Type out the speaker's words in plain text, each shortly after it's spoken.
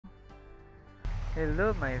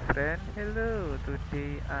Hello my friend, hello.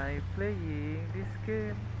 Today I playing this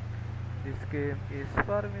game. This game is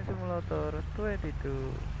Farming Simulator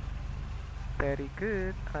 22. Very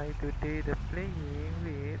good. I today the playing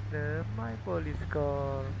with my police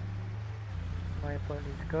car. My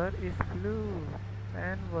police car is blue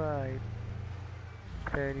and white.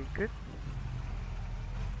 Very good.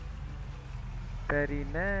 Very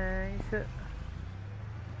nice.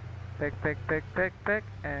 Back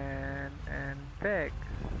and back.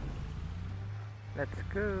 Let's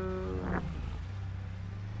go.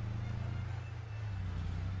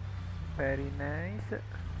 Very nice.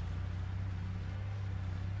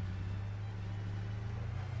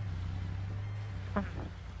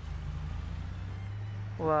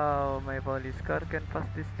 Wow, my police car can pass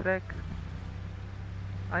this track.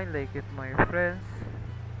 I like it, my friends.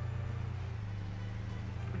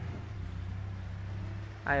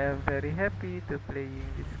 I am very happy to playing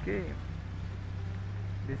this game.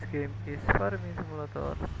 This game is Farming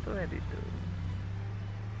Simulator 22.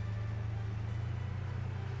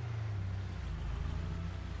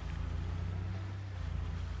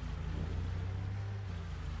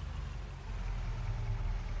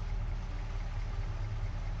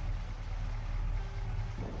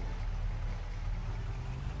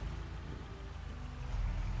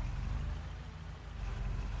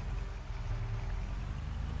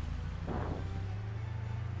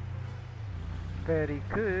 Very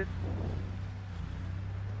good.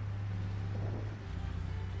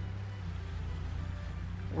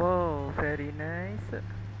 Wow, very nice.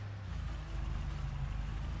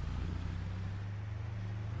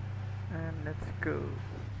 And let's go.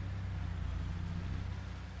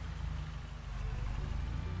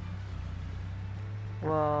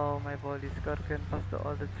 Wow, my police car can pass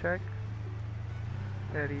all the track.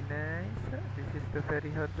 Very nice. This is the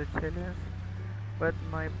very hard challenge. But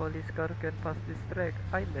my police car can pass this track.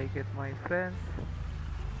 I like it, my friends.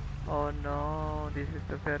 Oh no, this is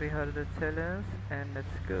the very hard challenge. And let's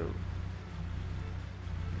go.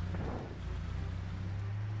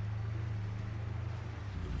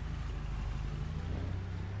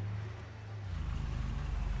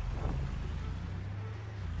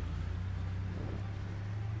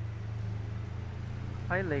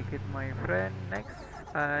 I like it, my friend. Next,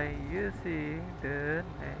 I using the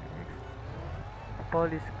next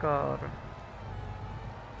police car.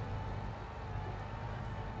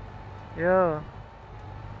 Yo,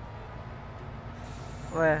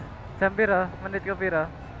 weh, jam pira? Menit ke pira?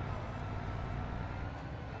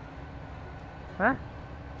 Hah?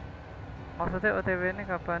 Maksudnya OTW ini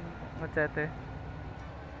kapan ngechatnya?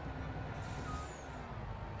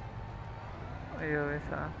 Ayo wes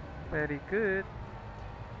very good.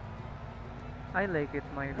 I like it,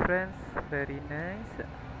 my friends. Very nice.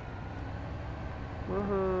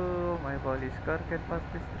 Woohoo! My police car can pass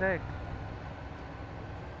this track.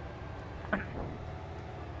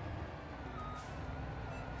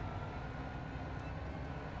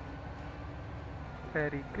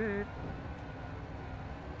 Very good.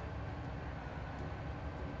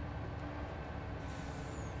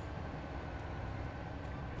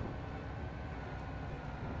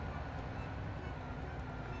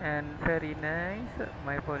 And very nice.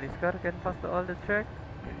 My police car can pass all the track.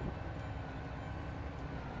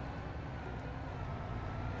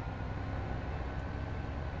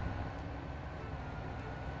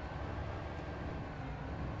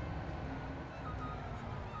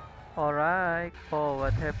 Alright. Oh,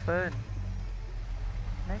 what happened?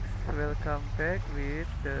 Next, we'll come back with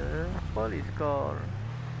the police car.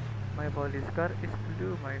 My police car is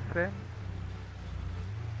blue, my friend.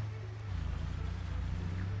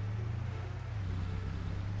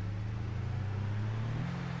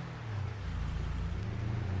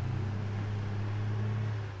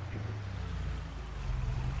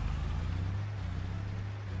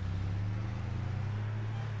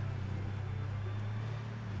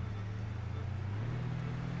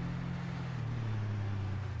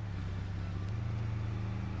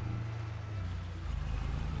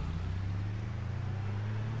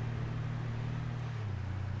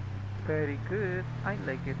 Very good. I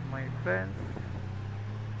like it, my friends.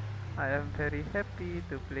 I am very happy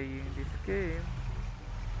to playing this game.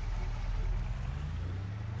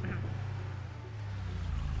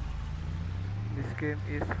 This game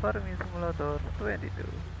is Farming Simulator 22.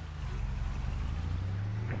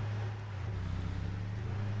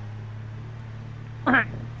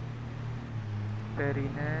 Very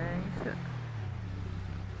nice.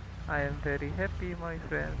 I am very happy, my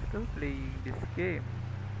friends, to playing this game.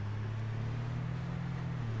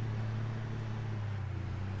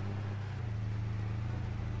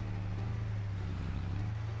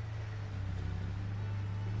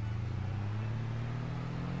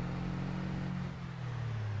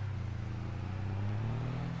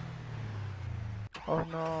 Oh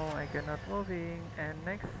no, I cannot moving. And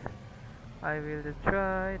next, I will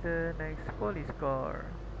try the next police car.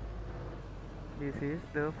 This is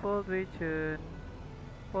the Fold region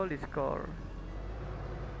police car.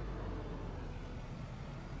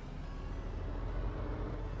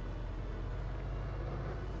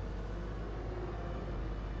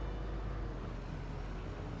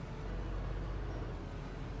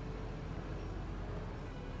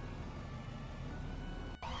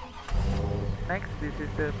 Next, this is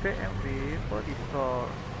the BMW police car.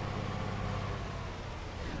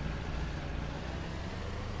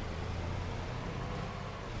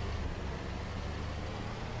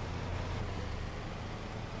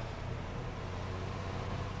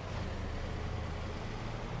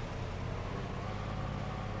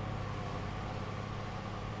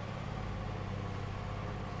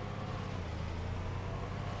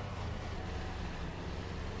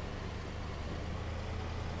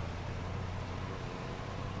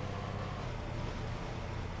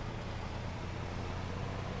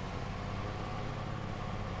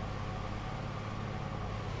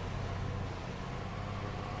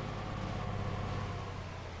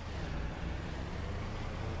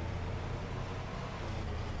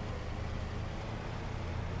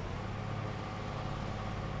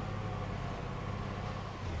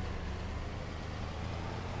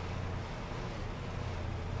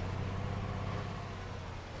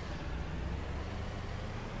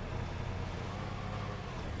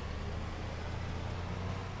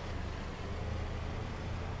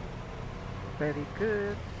 Very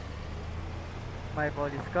good. My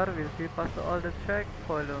police car will be past all the track.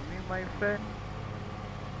 Follow me, my friend.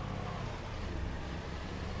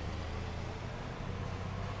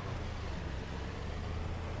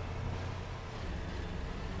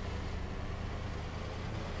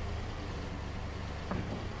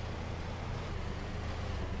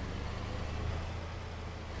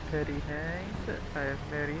 Very nice. I am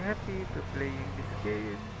very happy to playing this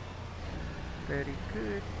game. Very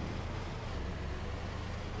good.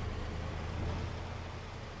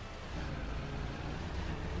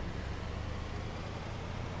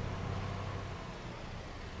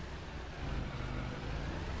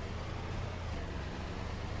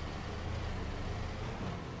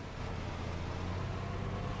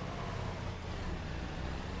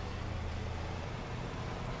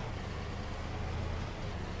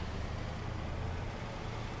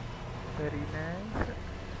 Very nice.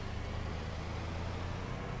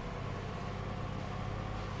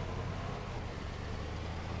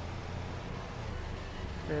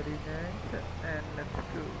 Very nice. And let's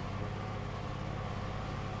go.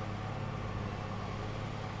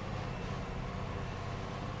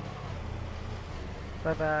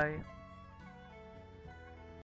 Bye bye.